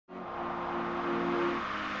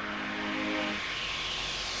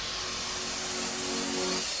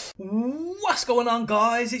What's going on,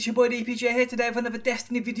 guys? It's your boy DPJ here today with another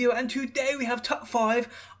Destiny video, and today we have top 5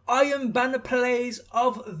 Iron Banner plays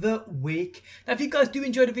of the week. Now, if you guys do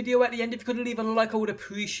enjoy the video at the end, if you could leave a like, I would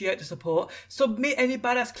appreciate the support. Submit any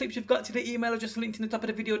badass clips you've got to the email just linked in the top of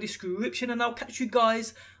the video description, and I'll catch you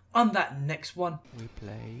guys on that next one. We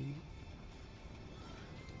play.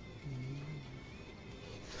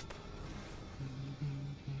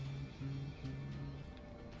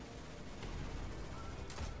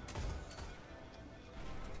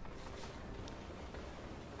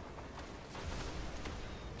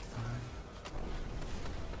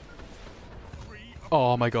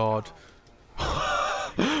 Oh my god.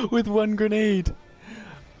 With one grenade.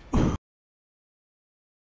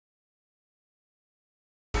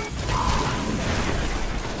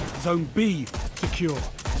 Zone B secure.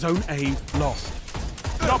 Zone A lost.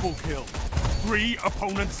 Double kill. 3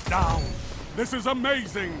 opponents down. This is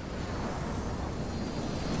amazing.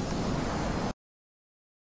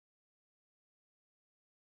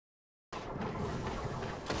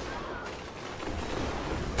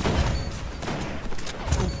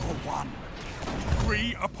 For 1.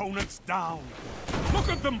 3 opponents down. Look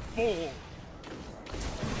at them fall.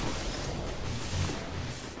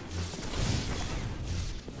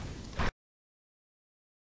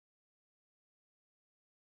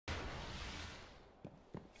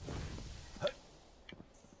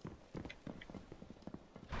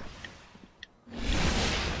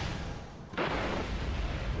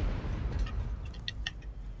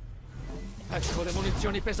 Ecco le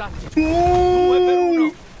munizioni pesanti. 2 per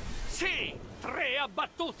 1. Sì, 3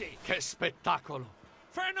 abbattuti. Che spettacolo.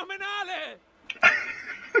 Fenomenale.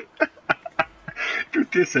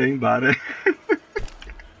 Tutti e 6 in bare.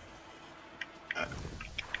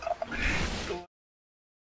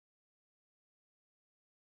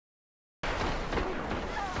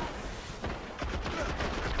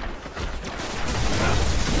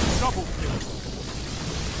 Double kill.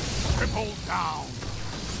 Triple down.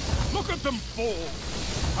 Look at them fall.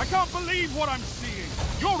 I can't believe what I'm seeing.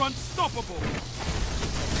 You're unstoppable.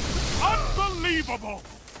 Unbelievable.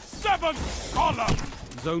 7 column.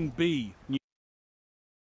 Zone B.